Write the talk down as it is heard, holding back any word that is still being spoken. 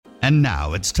And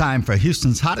now it's time for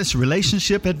Houston's hottest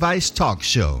relationship advice talk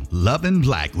show, Love in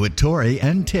Black with Tori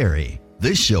and Terry.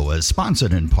 This show is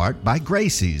sponsored in part by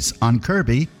Gracie's on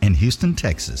Kirby in Houston,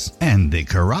 Texas, and the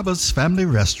Carrabba's Family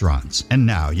Restaurants. And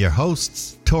now your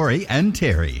hosts, Tori and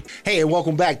Terry. Hey, and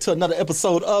welcome back to another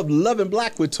episode of Love in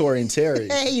Black with Tori and Terry.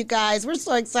 Hey, you guys, we're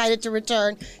so excited to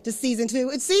return to season 2.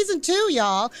 It's season 2,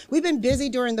 y'all. We've been busy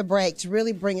during the break to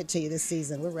really bring it to you this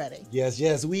season. We're ready.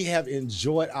 Yes, we have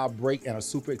enjoyed our break and are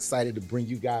super excited to bring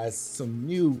you guys some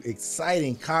new,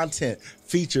 exciting content,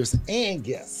 features, and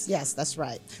guests. Yes, that's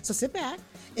right. So sit back.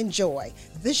 Enjoy.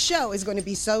 This show is going to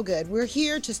be so good. We're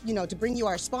here to bring you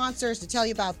our sponsors, to tell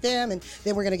you about them, and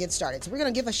then we're going to get started. So we're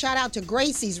going to give a shout out to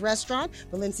Gracie's Restaurant,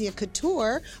 Valencia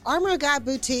Couture, Armor of God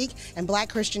Boutique, and Black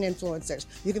Christian Influencers.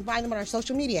 You can find them on our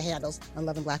social media handles on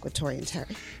Love and Black with Tori and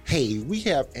Terry. Hey, we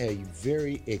have a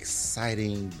very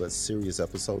exciting but serious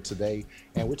episode today,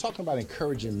 and we're talking about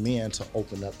encouraging men to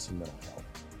open up to mental health,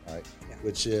 right? Yeah.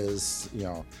 Which is,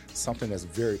 something that's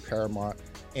very paramount.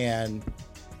 And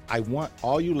I want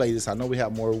all you ladies, I know we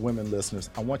have more women listeners,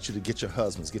 I want you to get your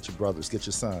husbands, get your brothers, get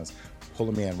your sons, pull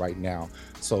them in right now.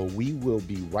 So we will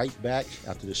be right back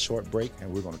after this short break,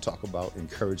 and we're going to talk about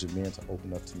encouraging men to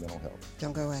open up to mental health.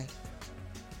 Don't go away.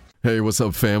 Hey, what's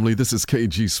up, family? This is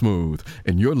KG Smooth,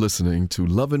 and you're listening to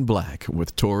Love in Black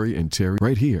with Tori and Terry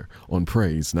right here on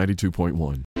Praise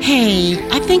 92.1. Hey,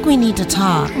 I think we need to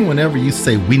talk. Whenever you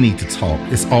say we need to talk,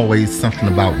 it's always something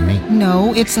about me.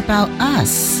 No, it's about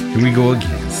us. Here we go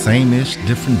again. Same-ish,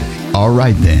 different day. All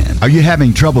right then. Are you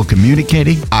having trouble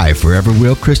communicating? I Forever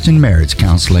Will Christian Marriage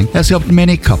Counseling has helped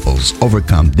many couples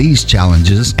overcome these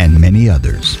challenges and many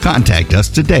others. Contact us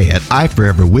today at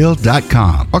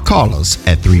iforeverwill.com or call us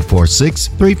at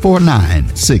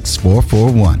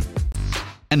 346-349-6441.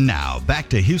 And now, back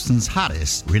to Houston's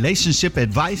hottest relationship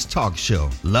advice talk show,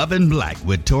 Love in Black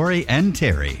with Tori and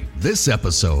Terry. This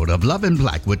episode of Love in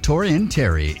Black with Tori and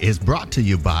Terry is brought to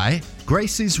you by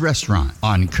Gracie's Restaurant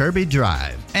on Kirby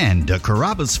Drive and the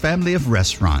Carrabba's Family of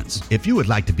Restaurants. If you would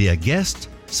like to be a guest,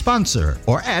 sponsor,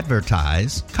 or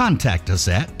advertise, contact us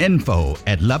at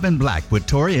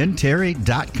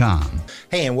info@loveandblackwithtoriandterry.com.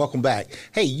 Hey, and welcome back.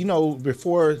 Hey,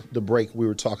 before the break, we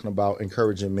were talking about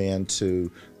encouraging men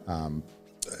to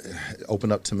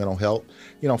open up to mental health.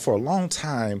 For a long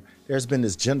time, there's been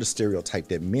this gender stereotype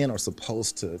that men are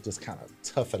supposed to just kind of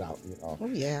tough it out, Oh,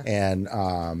 yeah. And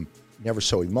never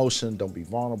show emotion, don't be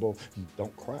vulnerable,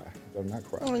 don't cry, do not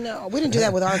cry. Oh, no. We didn't do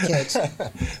that with our kids.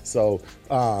 So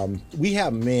we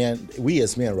as men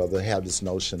have this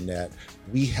notion that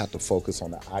we have to focus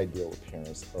on the ideal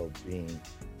appearance of being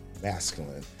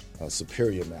masculine,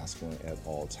 superior masculine at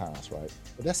all times, right?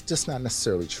 But that's just not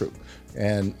necessarily true.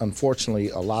 And unfortunately,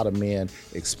 a lot of men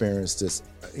experience this,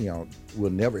 will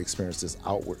never experience this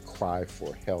outward cry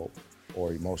for help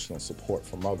or emotional support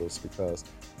from others because,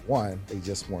 one, they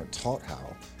just weren't taught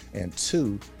how, and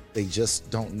two, they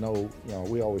just don't know.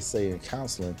 We always say in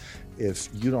counseling, if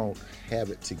you don't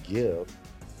have it to give,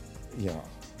 you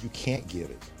can't give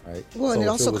it, right? Well, and it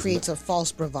also creates a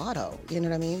false bravado, you know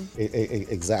what I mean?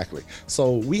 Exactly.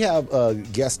 So we have a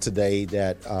guest today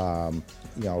that,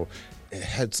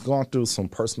 has gone through some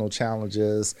personal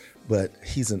challenges, but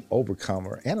he's an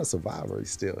overcomer and a survivor.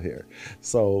 He's still here.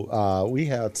 So we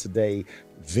have today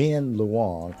Vin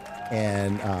Luong,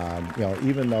 and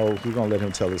even though we're going to let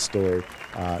him tell his story,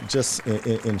 just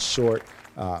in short,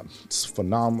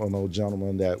 phenomenal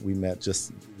gentleman that we met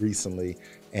just recently,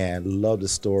 and love the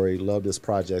story, love this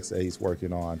project that he's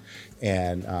working on.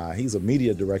 And he's a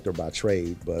media director by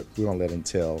trade, but we're going to let him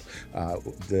tell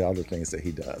the other things that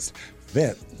he does.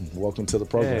 Vin, welcome to the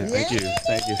program. Hey, thank you.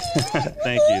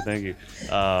 Thank you.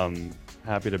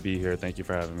 Happy to be here. Thank you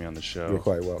for having me on the show. You're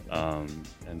quite welcome.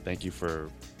 And thank you for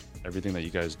everything that you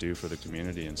guys do for the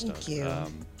community and stuff. Thank you.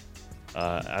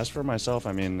 As for myself,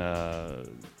 are we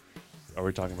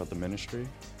talking about the ministry?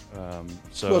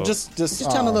 Just tell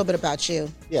me a little bit about you.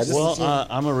 Yeah.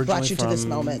 I'm originally brought you to this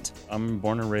moment. I'm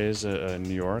born and raised in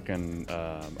New York, and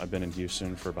I've been in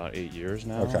Houston for about 8 years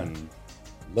now. Okay. And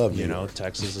love you.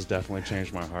 Texas has definitely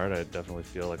changed my heart. I definitely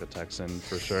feel like a Texan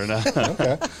for sure now.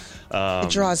 Okay. It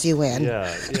draws you in.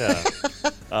 Yeah.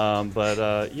 But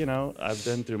I've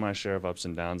been through my share of ups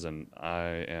and downs, and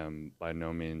I am by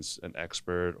no means an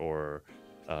expert or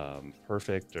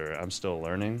perfect, or I'm still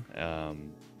learning.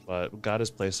 But God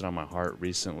has placed it on my heart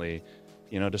recently,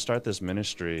 to start this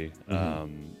ministry,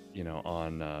 on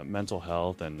mental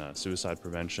health and suicide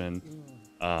prevention.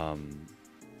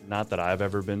 Not that I've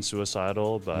ever been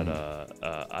suicidal, but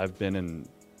I've been in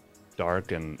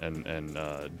dark and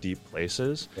deep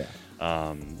places. Yeah.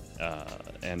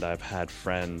 And I've had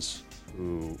friends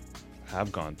who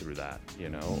have gone through that, you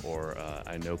know, or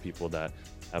I know people that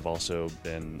have also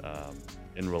been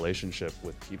in relationship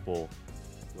with people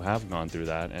who have gone through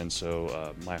that. And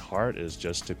so my heart is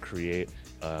just to create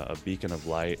a beacon of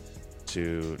light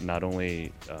to not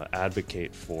only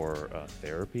advocate for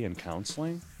therapy and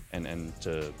counseling and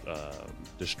to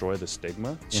destroy the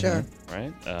stigma, Sure.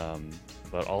 right?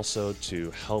 But also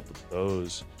to help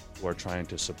those who are trying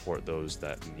to support those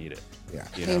that need it. Yeah.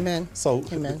 You know? Amen. So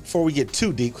Amen. before we get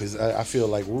too deep, because I feel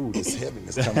like, ooh, this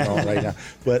heaviness coming on right now.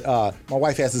 But my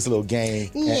wife has this little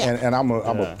game, and I'm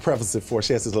a preface it for her.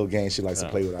 She has this little game she likes to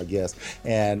play with our guests.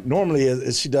 And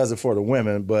normally she does it for the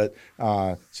women, but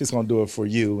she's going to do it for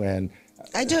you. And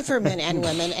I do it for men and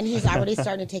women, and he's already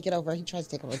starting to take it over. He tries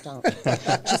to take it over. Don't.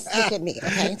 Just look at me,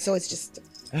 okay? So it's just...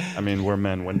 I mean, we're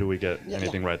men. When do we get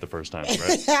anything right the first time,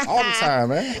 right? all the time,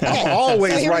 man. I'm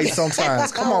always right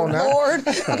sometimes. Come on now. Lord.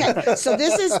 Okay, so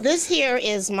this here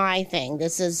is my thing.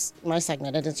 This is my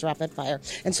segment, and it's rapid fire.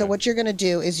 And so what you're going to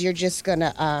do is you're just going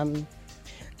to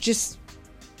just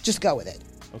go with it,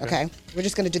 okay? We're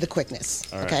just going to do the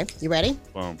quickness, All right. okay? You ready?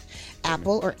 Boom.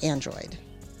 Apple or Android?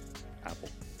 Apple.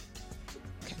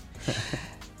 Okay.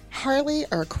 Harley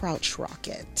or Crouch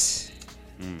Rocket?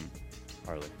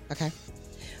 Harley. Okay.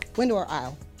 Window or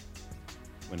aisle?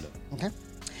 Window. Okay.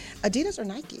 Adidas or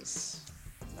Nikes?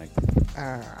 Nike.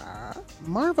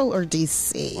 Marvel or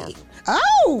DC? Marvel.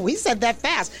 Oh, we said that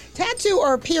fast. Tattoo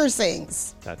or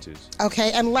piercings? Tattoos.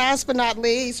 Okay, and last but not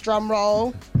least, drum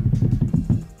roll.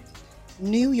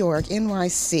 New York,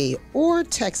 NYC, or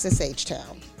Texas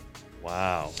H-Town?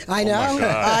 Wow. I Oh know. my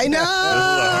God. I know. This is a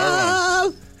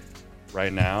hard one.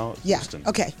 Right now, Yeah. Houston.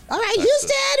 Okay. All right, Texas.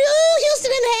 Houston. Ooh,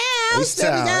 Houston in the house.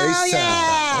 There we H-Town, go. H-Town.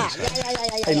 Yeah.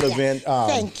 hey, Levin,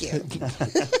 Thank you.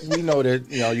 we know that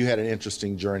you had an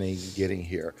interesting journey getting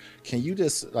here. Can you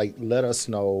just let us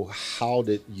know how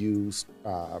did you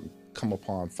come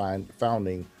upon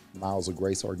founding Miles of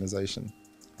Grace organization?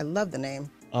 I love the name.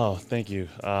 Oh, thank you.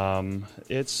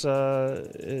 It's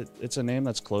a name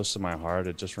that's close to my heart.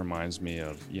 It just reminds me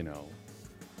of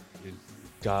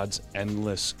God's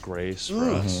endless grace for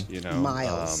us.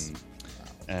 Miles.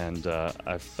 And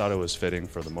I thought it was fitting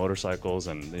for the motorcycles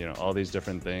and all these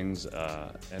different things.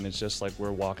 And it's just like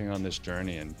we're walking on this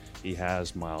journey, and He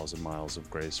has miles and miles of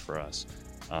grace for us.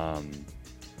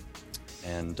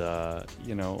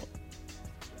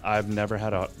 I've never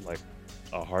had a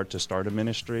heart to start a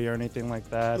ministry or anything like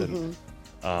that, and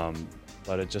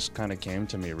but it just kind of came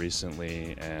to me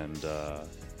recently, and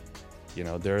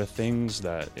there are things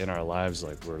that in our lives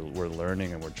we're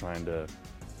learning, and we're trying to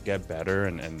get better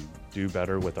and do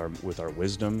better with our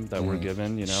wisdom that we're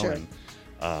given, Sure. and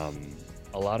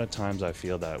a lot of times I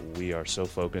feel that we are so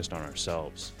focused on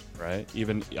ourselves, right?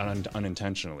 Even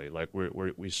unintentionally,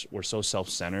 we're so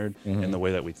self-centered in the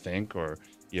way that we think, or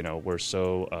we're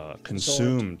so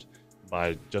consumed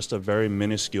by just a very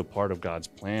minuscule part of God's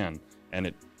plan, and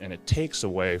it takes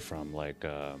away from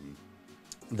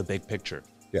the big picture.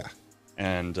 Yeah.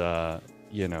 And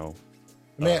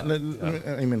Man, I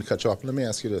didn't mean to cut you off. Let me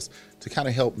ask you this: to kind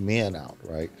of help men out,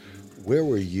 right? Where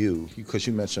were you? Because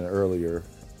you mentioned earlier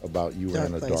about you were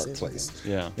in a dark place.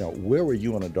 Yeah. Where were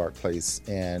you in a dark place,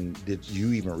 and did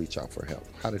you even reach out for help?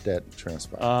 How did that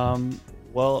transpire?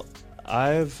 Well,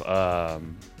 I've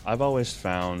always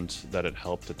found that it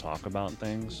helped to talk about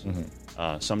things.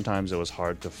 Sometimes it was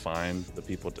hard to find the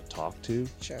people to talk to.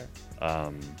 Sure.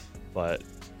 But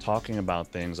talking about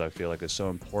things, I feel like, is so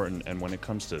important. And when it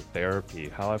comes to therapy,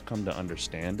 how I've come to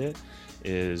understand it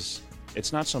is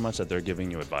it's not so much that they're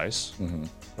giving you advice,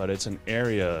 but it's an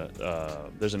area.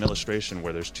 There's an illustration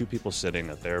where there's two people sitting,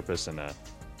 a therapist and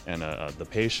the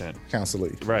patient.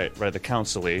 Counselee. Right. The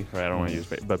counselee. Right. I don't want to use,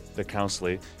 but the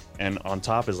counselee, and on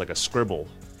top is like a scribble,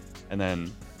 and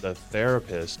then the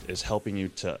therapist is helping you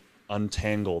to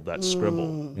untangle that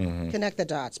scribble. Connect the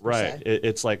dots. Per Right. se.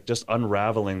 It's like just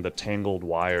unraveling the tangled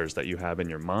wires that you have in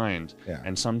your mind. Yeah.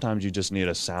 And sometimes you just need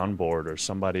a soundboard or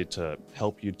somebody to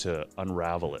help you to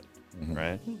unravel it.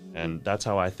 Right. And that's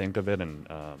how I think of it. And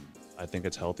I think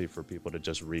it's healthy for people to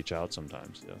just reach out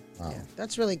sometimes. Yeah. Yeah,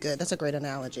 that's really good. That's a great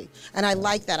analogy. And I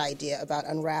like that idea about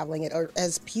unraveling it, or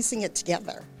as piecing it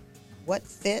together. What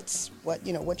fits, what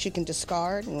you can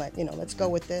discard, and let's go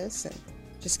with this, and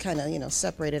just kind of,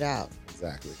 separate it out.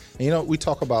 Exactly. And, we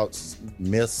talk about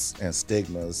myths and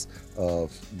stigmas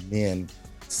of men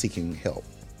seeking help.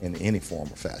 in any form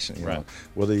or fashion, you Right. know,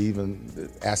 whether even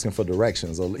asking for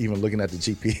directions or even looking at the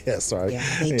GPS, right?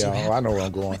 Yeah, they do have I know where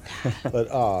I'm going. But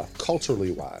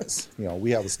culturally wise, you know, we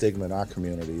have a stigma in our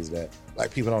communities that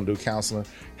Black people don't do counseling.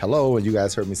 Hello, and you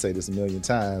guys heard me say this a million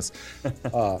times.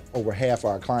 Over half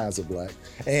our clients are Black,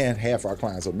 and half our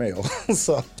clients are male.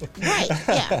 So, Right.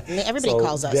 Yeah. Everybody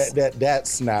calls us.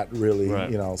 That's not really, Right.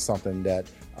 you know, something that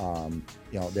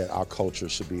you know, that our culture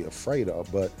should be afraid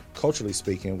of. But culturally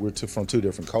speaking, we're from two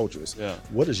different cultures. Yeah.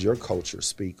 What does your culture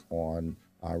speak on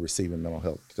receiving mental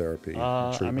health therapy? and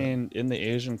I treatment? mean, in the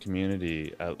Asian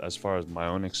community, as far as my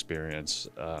own experience,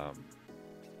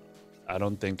 I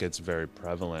don't think it's very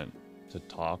prevalent to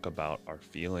talk about our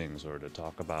feelings or to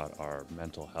talk about our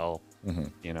mental health.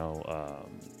 You know,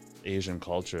 Asian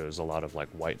culture is a lot of like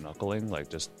white knuckling, like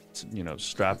just, you know,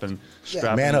 strapping,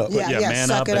 Man up. Yeah, man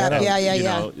suck up, it up. and, Yeah, yeah, you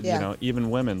yeah, know, yeah. you know,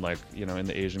 even women, like, you know, in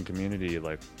the Asian community,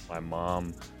 like my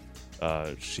mom,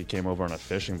 she came over on a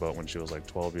fishing boat when she was like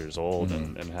 12 years old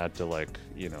and had to, like,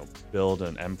 you know, build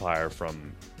an empire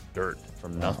from dirt,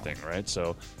 from nothing, right?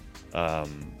 So,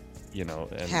 you know,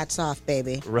 and Hats off,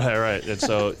 baby. right. And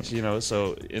so, you know,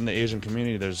 so in the Asian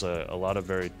community, there's a lot of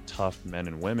very tough men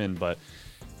and women, but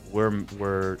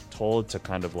we're told to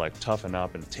kind of like toughen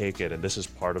up and take it, and this is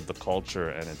part of the culture,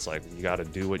 and it's like you got to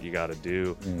do what you got to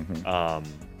do,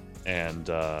 and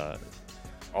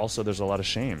also there's a lot of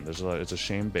shame. It's a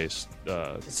shame-based,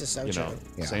 This is so you know, true.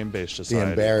 Yeah. shame-based the society.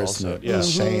 embarrassment, also. Yeah, the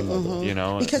shame of it. you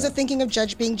know, Because of thinking of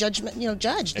being judgment, you know,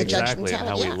 judged, the exactly, judgmentality. and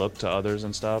how we yeah. look to others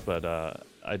and stuff. But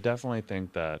I definitely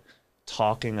think that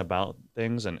talking about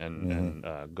things and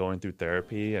going through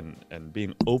therapy and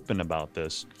being open about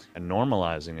this and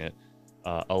normalizing it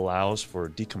allows for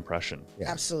decompression. Yeah.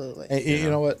 Absolutely. And you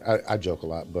know what? I joke a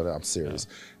lot, but I'm serious.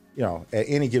 You know, at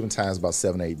any given time, it's about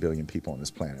 7 to 8 billion people on this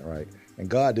planet, right? And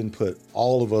God didn't put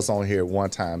all of us on here at one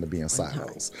time to be in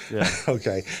silos. Yeah.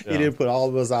 Okay. Yeah. He didn't put all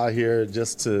of us out here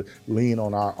just to lean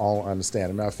on our own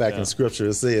understanding. Matter of fact, in Scripture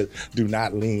it said, "Do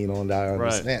not lean on our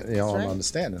understanding." You know, on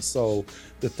understanding. So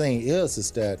the thing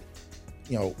is that,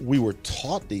 you know, we were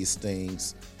taught these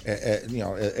things, you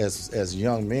know, as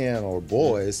young men or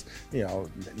boys, you know,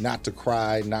 not to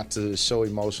cry, not to show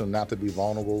emotion, not to be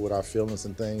vulnerable with our feelings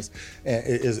and things. And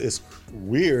it's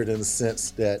weird in the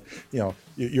sense that, you know,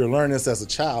 you're learning this as a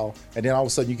child, and then all of a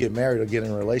sudden you get married or get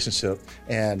in a relationship,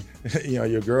 and you know,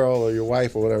 your girl or your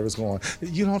wife or whatever is going,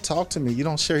 "You don't talk to me, you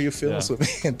don't share your feelings with me,"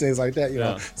 and things like that. You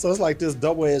know, so it's like this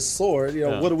double-edged sword. You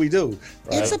know, what do we do?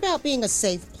 Right? It's about being a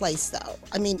safe place, though.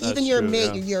 I mean, That's even your true,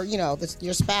 mate, yeah. you know,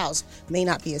 your spouse may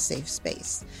not be a safe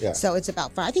space. Yeah. So it's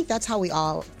about. I think that's how we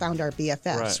all found our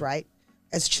BFFs, right?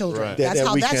 As children, Right. that's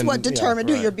That we that's can- what determined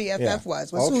who right. your BFF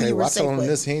was who Okay, you were well, I safe told him with.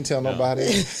 this, he ain't tell nobody,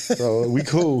 so we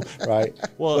cool, right?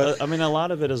 Well, I mean, a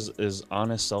lot of it is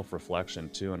honest self-reflection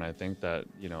too, and I think that,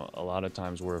 you know, a lot of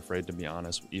times we're afraid to be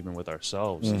honest even with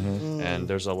ourselves. And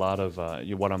there's a lot of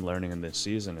what I'm learning in this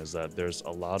season is that there's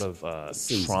a lot of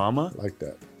trauma, like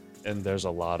that. and there's a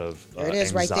lot of There it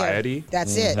is, right there. anxiety.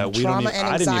 That's it. That we Trauma don't even, and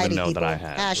I didn't anxiety, even know that I people.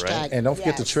 had. Hashtag. Right? And don't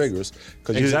forget the Yes. triggers,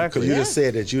 because Exactly. you Yeah. just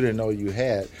said that you didn't know you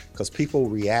had, because people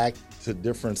react to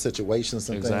different situations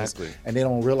and Exactly. things, and they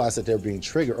don't realize that they're being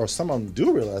triggered, or some of them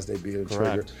do realize they're being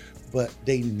triggered, Correct. but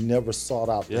they never sought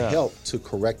out the Yeah. help to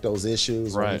correct those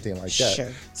issues or Right. anything like that. Sure.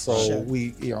 So Sure.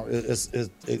 we, you know,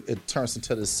 it turns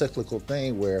into this cyclical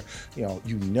thing where, you know,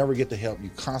 you never get the help. You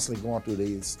constantly going through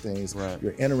these things. Right.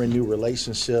 You're entering new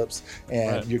relationships,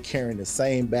 and Right. you're carrying the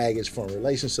same baggage from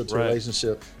relationship to Right.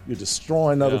 relationship. You're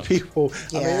destroying other Yeah. people.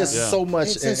 I mean, Yeah. it's Yeah. so much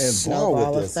It's a involved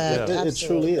snowball with this. effect. It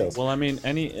truly is. Well, I mean,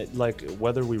 like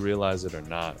whether we realize it or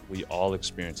not, we all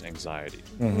experience anxiety.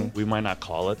 We might not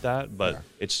call it that, but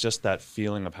it's just that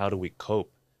feeling of how do we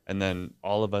cope. And then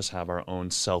all of us have our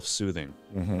own self-soothing,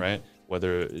 right?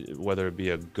 Whether it be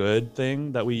a good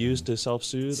thing that we use to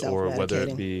self-soothe, or whether it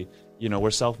Self-medicating. be, you know,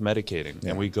 we're self-medicating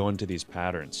and we go into these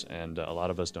patterns, and a lot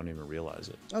of us don't even realize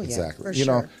it. Oh yeah, Exactly. for You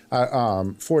sure.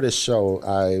 know, for this show,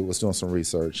 I was doing some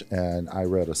research, and I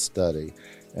read a study,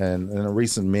 and in a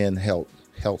recent Men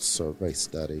Health Survey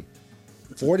study,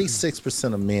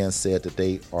 46% of men said that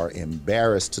they are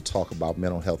embarrassed to talk about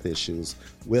mental health issues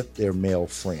with their male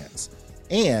friends,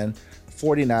 and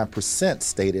 49%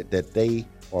 stated that they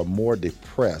are more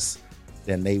depressed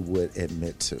than they would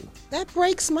admit to. That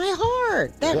breaks my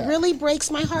heart. That Yeah. really breaks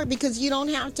my heart, because you don't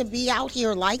have to be out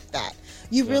here like that.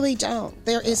 You really don't.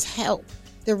 There is help.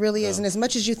 There really is. And as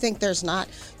much as you think there's not,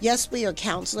 yes, we are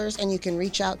counselors and you can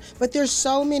reach out, but there's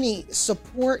so many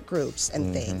support groups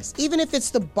and things. Even if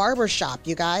it's the barbershop,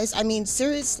 you guys. I mean,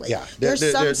 seriously. Yeah, There's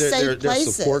some safe places.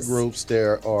 There's support groups.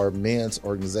 There are men's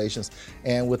organizations,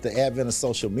 and with the advent of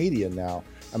social media now,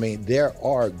 I mean, there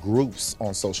are groups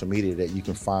on social media that you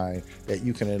can find that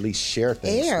you can at least share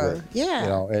things with. Yeah. You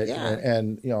know,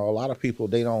 and you know, a lot of people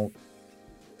they don't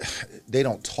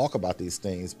talk about these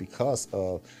things because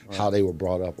of how they were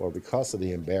brought up or because of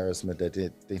the embarrassment that they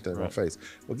think they're going to face.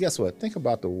 Well, guess what? Think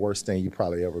about the worst thing you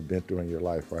probably ever been through in your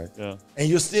life, right? Yeah. And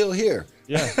you're still here.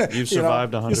 Yeah. You've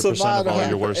survived 100% of all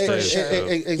your worst days.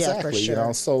 Exactly. Yeah, for sure. You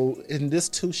know, so and this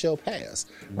too shall pass,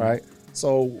 right?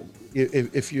 So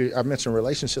if you, I mentioned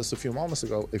relationships a few moments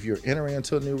ago. If you're entering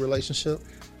into a new relationship,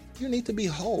 you need to be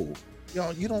whole. You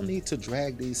know, you don't need to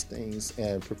drag these things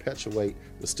and perpetuate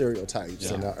the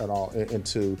stereotypes and all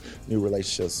into new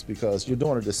relationships, because you're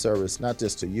doing a disservice not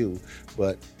just to you,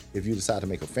 but if you decide to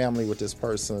make a family with this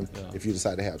person, if you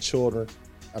decide to have children,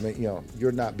 I mean, you know,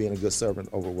 you're not being a good servant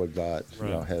over what God, you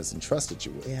know, has entrusted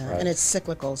you with. Yeah, right? and it's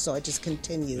cyclical, so it just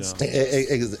continues to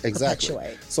Exactly.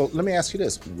 perpetuate. So let me ask you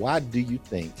this: why do you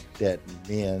think that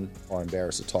men are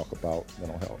embarrassed to talk about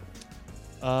mental health?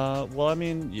 Well, I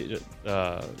mean,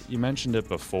 you mentioned it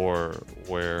before,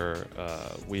 where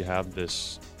we have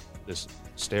this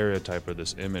stereotype or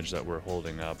this image that we're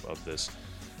holding up of this,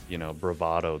 you know,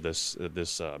 bravado, this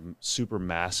super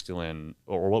masculine,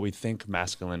 or what we think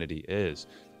masculinity is.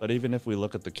 But even if we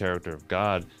look at the character of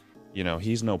God, you know,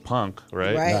 he's no punk,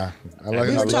 right? Nah, We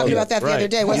were talking about that the other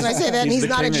day. Wasn't I saying that? And he's the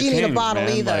not a king of genie in a kings, bottle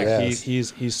man. either. Like,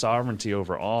 Yes. he's sovereignty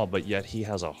over all, but yet he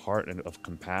has a heart of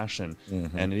compassion.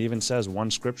 And it even says one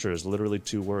scripture is literally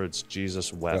 2 words: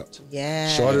 Jesus wept.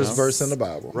 Yes. Shortest verse in the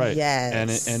Bible. Right.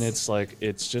 Yes. And it's like,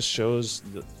 it just shows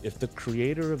if the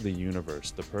creator of the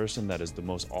universe, the person that is the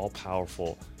most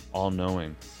all-powerful,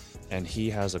 all-knowing, and he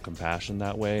has a compassion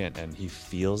that way, and he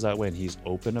feels that way, and he's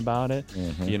open about it,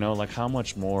 you know, like how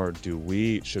much more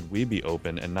should we be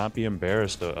open and not be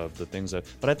embarrassed of the things that,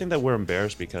 but I think that we're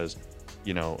embarrassed because,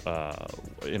 you know,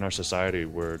 in our society,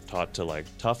 we're taught to like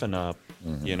toughen up,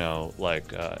 you know,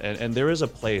 like, and there is a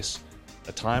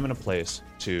time and a place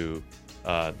to,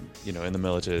 you know, in the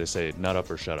military they say nut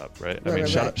up or shut up, right? I mean,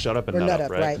 shut up and nut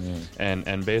up, right?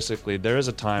 And basically there is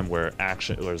a time where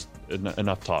there's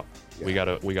enough talk. We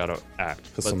gotta act.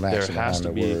 Put but some there action has to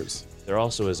behind the be. words. There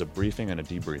also is a briefing and a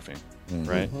debriefing,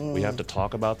 right? We have to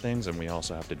talk about things, and we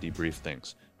also have to debrief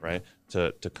things, right?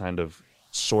 To kind of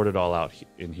sort it all out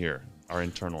in here, our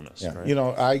internalness. Yeah. Right? You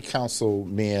know, I counsel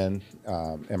men,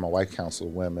 and my wife counsel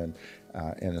women,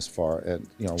 and as far as,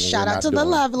 you know, when Shout we're out not to the doing-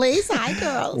 lovelies. Hi,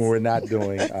 girls. when we're not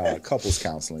doing couples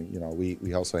counseling, you know,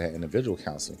 we also had individual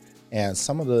counseling. And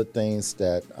some of the things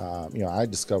that, you know, I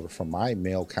discovered from my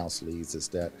male counselees is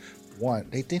that, one,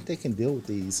 they think they can deal with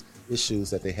these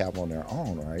issues that they have on their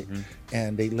own, right?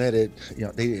 And they let it, you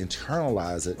know, they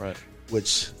internalize it, Right.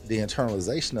 which the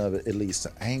internalization of it leads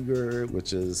to anger,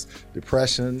 which is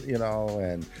depression, you know,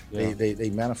 and they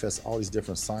manifest all these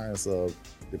different signs of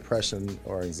depression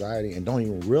or anxiety and don't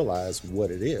even realize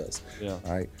what it is,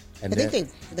 right? And I think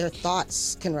their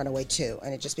thoughts can run away too,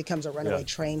 and it just becomes a runaway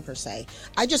train per se.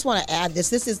 I just want to add this.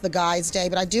 This is the guy's day,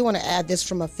 but I do want to add this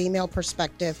from a female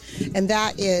perspective, and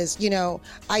that is, you know,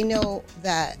 I know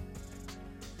that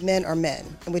men are men,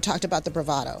 and we talked about the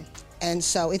bravado. And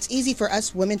so it's easy for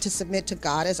us women to submit to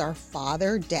God as our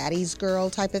father, daddy's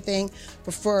girl type of thing.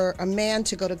 But for a man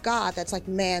to go to God, that's like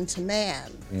man to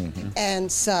man.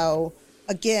 And so,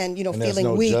 again, you know, And there's feeling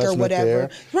no weak or judgment whatever. there.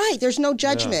 Right, there's no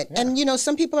judgment. And, you know,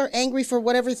 some people are angry for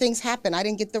whatever things happen. I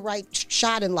didn't get the right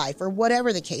shot in life or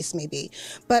whatever the case may be.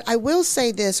 But I will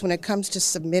say this when it comes to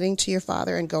submitting to your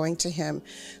father and going to him.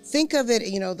 Think of it,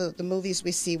 you know, the movies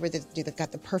we see where they've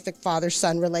got the perfect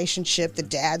father-son relationship. The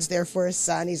dad's there for his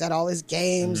son. He's at all his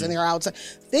games and they're outside.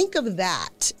 Think of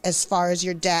that as far as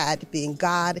your dad being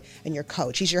God and your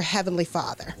coach. He's your heavenly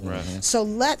father. So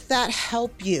let that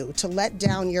help you to let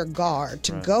down your guard,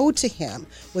 to go to him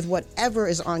with whatever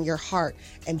is on your heart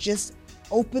and just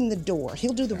open the door.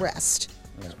 He'll do the rest.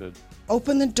 That's good.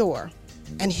 Open the door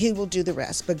and he will do the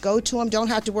rest. But go to him. Don't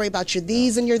have to worry about your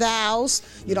these and your thous.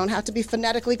 You don't have to be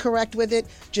phonetically correct with it.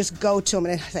 Just go to him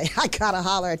and say, I gotta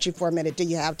holler at you for a minute. Do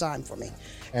you have time for me?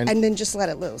 And then just let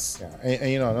it loose. Yeah.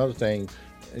 And you know, another thing,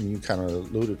 and you kind of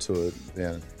alluded to it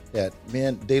then, that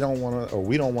men, they don't want to, or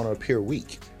we don't want to appear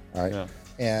weak, right? Yeah.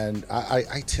 And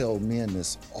I tell men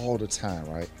this all the time,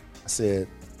 right? I said,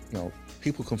 you know,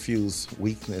 people confuse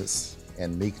weakness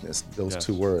and meekness, those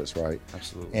two words, right?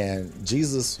 Absolutely. And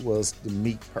Jesus was the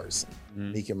meek person,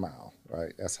 meek and mild,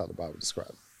 right? That's how the Bible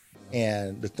describes it.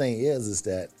 And the thing is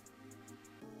that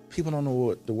people don't know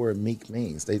what the word meek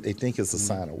means. They think it's a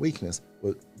sign of weakness,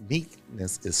 but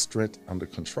meekness is strength under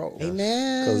control.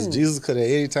 Amen. Because Jesus could have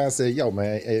any time said, yo,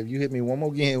 man, if you hit me one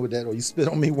more again with that, or you spit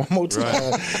on me one more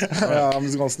time, I'm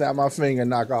just going to snap my finger and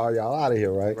knock all y'all out of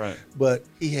here, right? But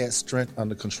he had strength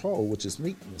under control, which is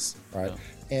meekness, right?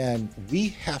 And we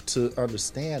have to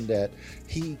understand that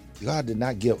God did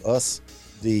not give us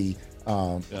the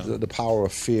power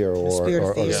of fear or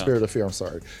the spirit of fear. I'm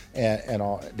sorry, and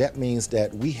all that means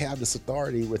that we have this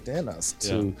authority within us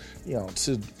to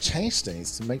to change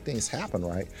things, to make things happen,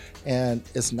 right? And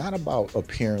it's not about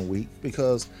appearing weak,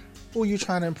 because who are you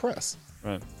trying to impress,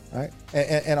 right?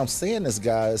 And I'm saying this,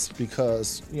 guys,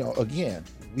 because again,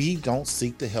 we don't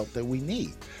seek the help that we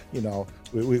need.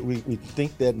 We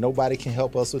think that nobody can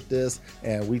help us with this,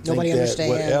 and we think that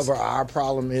whatever our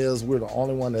problem is, we're the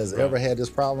only one that's ever had this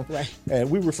problem. And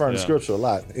we refer to Scripture a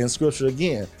lot. In Scripture,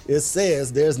 again, it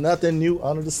says there's nothing new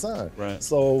under the sun.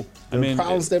 So the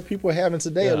problems that people are having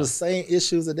today are the same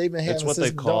issues that they've been having since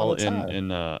the dawn of time. It's what they call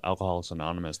in Alcoholics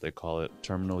Anonymous, they call it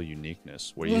terminal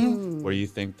uniqueness, where you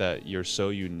think that you're so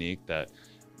unique that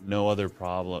no other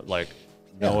problem,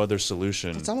 no other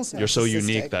solution. You're so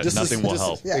unique that nothing will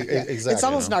help. Exactly. It's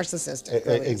almost narcissistic.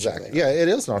 Really, exactly. Actually. Yeah, it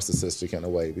is narcissistic in a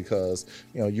way, because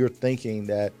you're thinking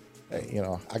that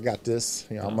I got this.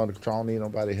 I'm under control. I don't need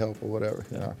nobody help or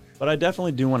whatever. But I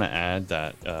definitely do want to add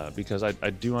that because I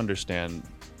do understand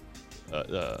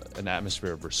an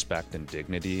atmosphere of respect and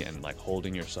dignity and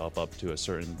holding yourself up to a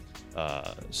certain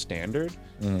standard.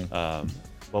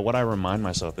 But what I remind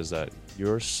myself is that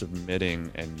you're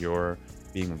submitting and you're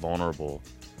being vulnerable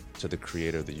to the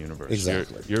creator of the universe.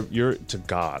 Exactly. You're to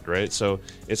God, right? So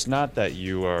it's not that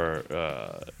you are.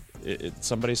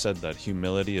 Somebody said that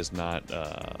humility is not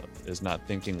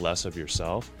thinking less of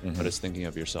yourself, but it's thinking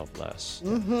of yourself less.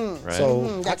 Right.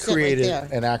 So I created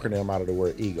an acronym out of the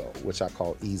word ego, which I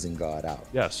call easing God out.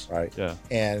 Yes. Right. Yeah.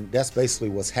 And that's basically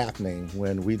what's happening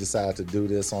when we decide to do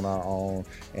this on our own,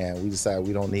 and we decide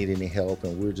we don't need any help,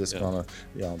 and we're just gonna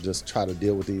just try to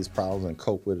deal with these problems and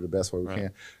cope with it the best way we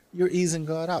can. You're easing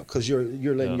God out, because you're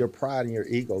letting your pride and your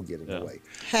ego get in the way.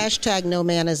 # no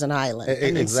man is an island.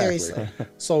 Exactly. Seriously.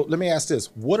 So let me ask this.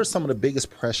 What are some of the biggest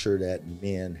pressure that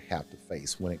men have to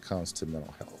face when it comes to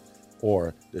mental health,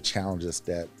 or the challenges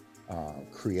that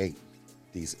create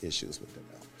these issues within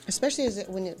them? Especially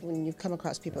when you come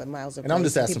across people at miles of. And I'm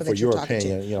just asking for your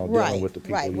opinion, dealing with the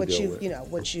people you deal with.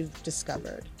 What you've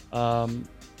discovered.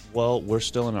 Well, we're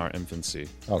still in our infancy.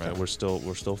 Right? We're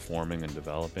still forming and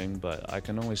developing, but I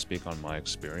can only speak on my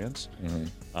experience.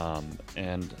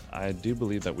 And I do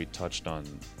believe that we touched on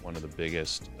one of the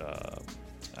biggest,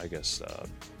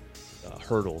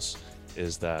 hurdles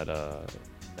is that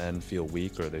men feel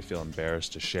weak, or they feel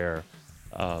embarrassed to share.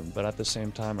 But at the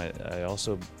same time, I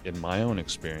also, in my own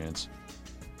experience,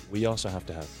 we also have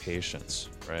to have patience,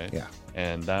 right? Yeah.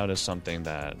 And that is something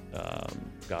that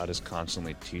God is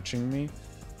constantly teaching me.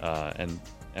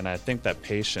 And I think that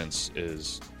patience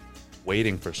is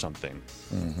waiting for something,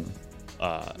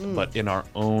 but in our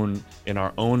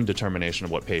own determination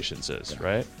of what patience is,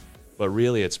 right? But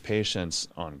really, it's patience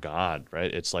on God,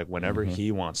 right? It's like whenever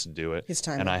He wants to do it, His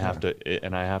time, and I have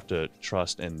to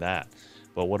trust in that.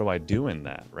 But what do I do in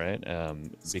that, right?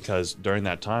 Because during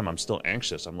that time, I'm still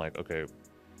anxious. I'm like, okay,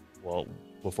 well,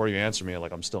 before you answer me,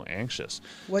 I'm still anxious.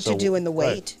 What you do in the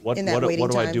wait, in that waiting time?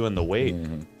 What do I do in the wait?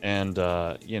 And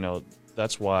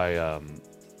that's why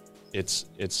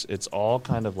it's all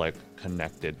kind of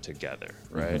connected together,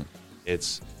 right?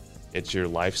 It's your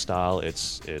lifestyle,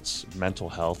 it's mental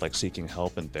health, seeking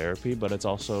help and therapy, but it's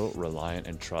also reliant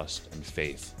and trust and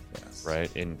faith, right,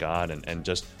 in God, and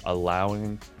just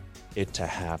allowing it to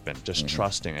happen, just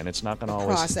trusting, and it's not going to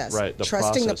always process. Right.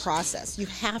 Trusting the process. You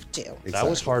have to. Exactly. That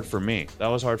was hard for me.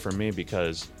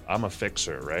 Because I'm a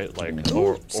fixer, right?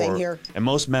 Same here. And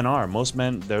most men are. Most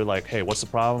men, they're like, hey, what's the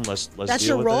problem? Let's That's deal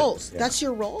your with roles. it. That's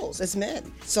your roles as men.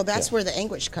 So that's where the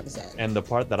anguish comes in. And the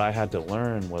part that I had to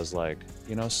learn was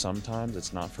sometimes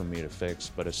it's not for me to fix,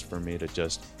 but it's for me to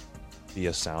just be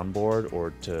a soundboard, or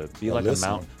to be a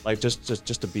mountain,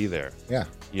 just to be there. Yeah.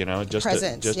 Just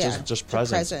presence. Just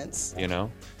presence. Presence.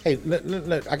 Hey,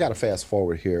 I got to fast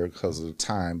forward here because of the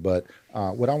time, but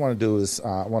what I want to do is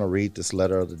I want to read this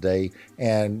letter of the day.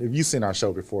 And if you've seen our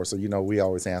show before, so we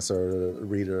always answer the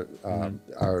reader,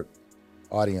 our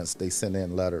audience, they send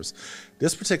in letters.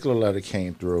 This particular letter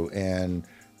came through, and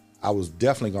I was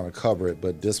definitely going to cover it,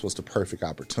 but this was the perfect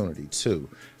opportunity too.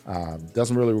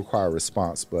 Doesn't really require a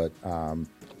response, but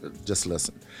just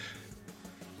listen.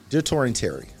 Dear Tori and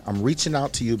Terry, I'm reaching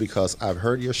out to you because I've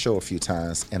heard your show a few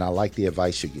times and I like the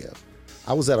advice you give.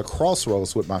 I was at a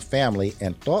crossroads with my family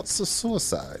and thoughts of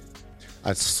suicide.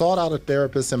 I sought out a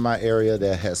therapist in my area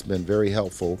that has been very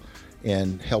helpful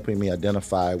in helping me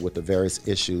identify with the various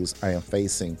issues I am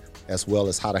facing, as well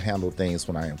as how to handle things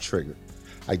when I am triggered.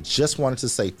 I just wanted to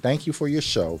say thank you for your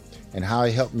show and how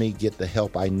it helped me get the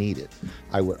help I needed.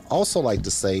 I would also like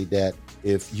to say that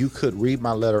if you could read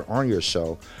my letter on your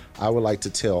show, I would like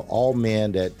to tell all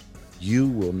men that you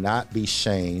will not be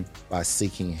shamed by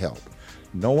seeking help.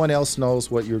 No one else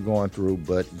knows what you're going through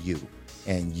but you,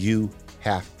 and you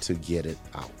have to get it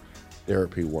out.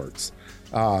 Therapy works.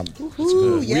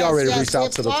 We already reached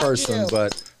out to the person,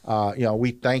 but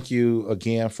we thank you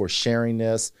again for sharing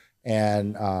this,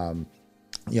 and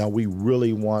we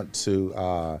really want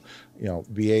to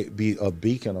be a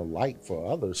beacon of light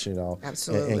for others,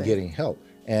 Absolutely. and getting help.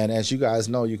 And as you guys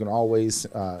know, you can always,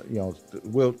 for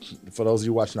those of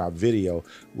you watching our video,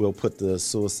 we'll put the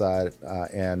suicide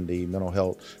and the mental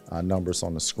health numbers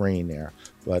on the screen there.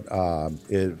 But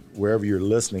wherever you're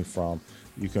listening from,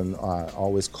 you can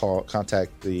always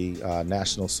contact the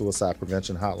National Suicide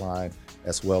Prevention Hotline,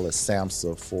 as well as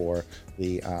SAMHSA for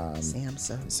the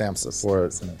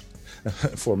SAMHSA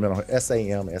for mental health,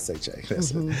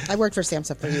 SAMSHA. I worked for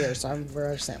SAMHSA for years, so I'm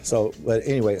very SAMHSA. So, but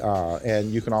anyway,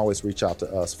 and you can always reach out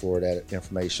to us for that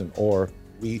information, or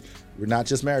we're not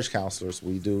just marriage counselors,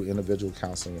 we do individual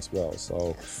counseling as well.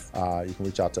 So you can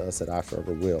reach out to us at I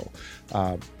Forever Will.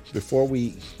 Before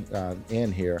we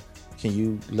end here, can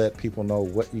you let people know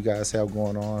what you guys have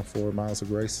going on for Miles of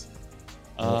Grace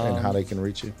and how they can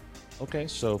reach you? Okay,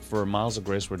 so for Miles of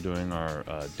Grace, we're doing our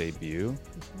debut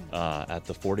at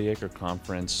the 40 Acre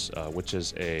Conference, which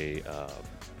is a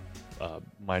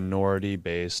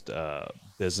minority-based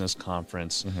business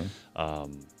conference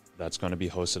that's going to be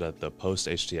hosted at the Post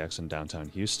HTX in downtown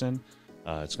Houston.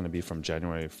 It's going to be from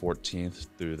January 14th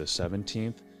through the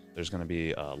 17th. There's going to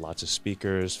be lots of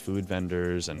speakers, food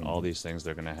vendors, and all these things.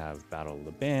 They're going to have Battle of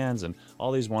the Bands and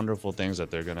all these wonderful things that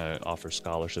they're going to offer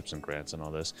scholarships and grants and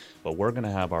all this. But we're going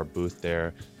to have our booth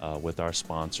there with our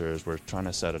sponsors. We're trying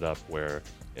to set it up where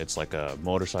it's like a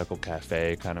motorcycle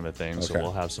cafe kind of a thing. Okay. So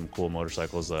we'll have some cool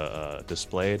motorcycles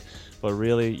displayed. But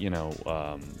really,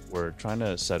 we're trying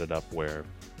to set it up where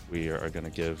we are going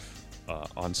to give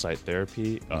on-site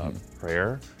therapy,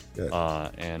 prayer,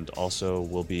 and also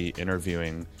we'll be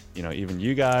interviewing, even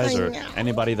you guys or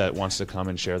anybody that wants to come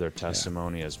and share their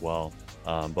testimony as well.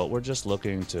 But we're just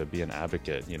looking to be an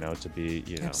advocate, to be,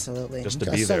 absolutely, just to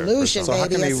a be solution, there. So how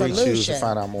can they reach you to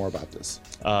find out more about this?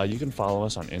 You can follow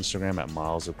us on Instagram at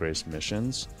Miles of Grace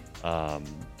Missions,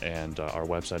 and our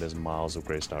website is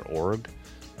milesofgrace.org.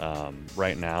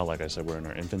 Right now, like I said, we're in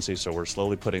our infancy, so we're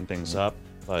slowly putting things up.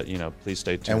 But please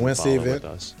stay tuned. And when's the event? With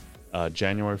us.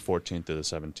 January 14th through the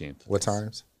 17th. What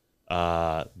times?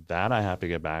 That I have to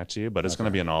get back to you, but it's going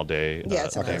to be an all-day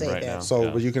it's an all-day right now.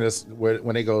 So you can just,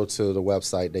 when they go to the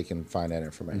website, they can find that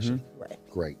information. Right.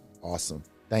 Great. Awesome.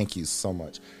 Thank you so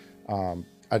much.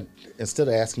 Instead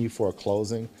of asking you for a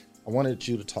closing, I wanted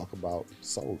you to talk about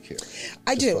soul care.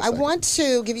 I do. I want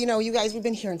to give you guys, we've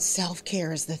been hearing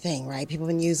self-care is the thing, right? People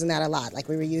have been using that a lot. Like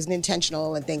we were using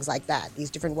intentional and things like that,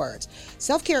 these different words.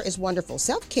 Self-care is wonderful.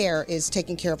 Self-care is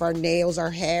taking care of our nails,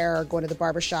 our hair, going to the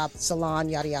barbershop, salon,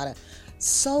 yada, yada.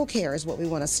 Soul care is what we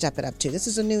want to step it up to. This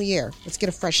is a new year. Let's get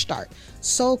a fresh start.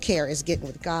 Soul care is getting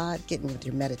with God, getting with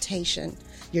your meditation,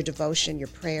 your devotion, your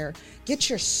prayer. Get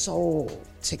your soul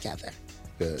together.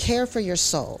 Good. Care for your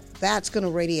soul. That's going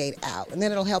to radiate out, and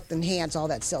then it'll help enhance all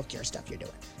that self-care stuff you're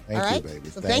doing. Thank you, baby.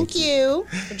 So thank you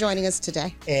for joining us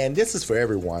today. And this is for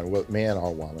everyone, man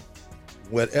or woman.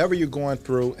 Whatever you're going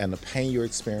through and the pain you're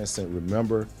experiencing,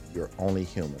 remember, you're only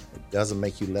human. It doesn't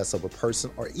make you less of a person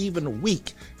or even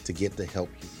weak to get the help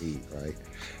you need, right?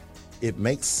 It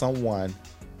makes someone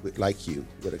like you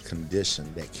with a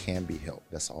condition that can be helped.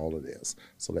 That's all it is.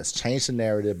 So let's change the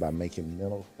narrative by making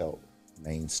mental health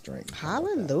mainstream.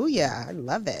 Hallelujah. I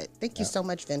love it. Thank you so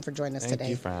much, Vin, for joining us today. Thank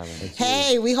you for having me.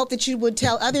 Hey, we hope that you would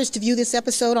tell others to view this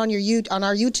episode on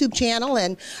our YouTube channel,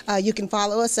 and you can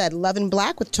follow us at Love and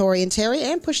Black with Tori and Terry,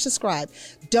 and push subscribe.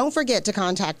 Don't forget to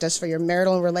contact us for your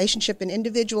marital and relationship and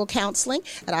individual counseling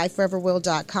at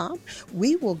iforeverwill.com.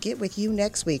 We will get with you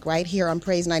next week right here on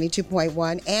Praise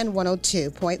 92.1 and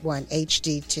 102.1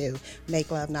 HD2.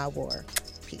 Make love, not war.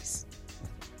 Peace.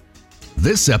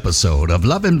 This episode of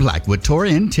Love and Black with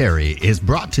Tori and Terry is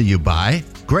brought to you by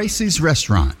Gracie's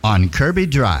Restaurant on Kirby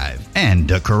Drive and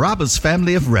the Carrabba's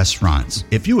family of restaurants.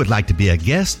 If you would like to be a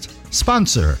guest,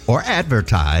 sponsor, or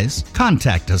advertise,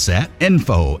 contact us at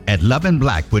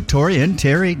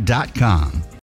info@loveandblackwithtoriandterry.com.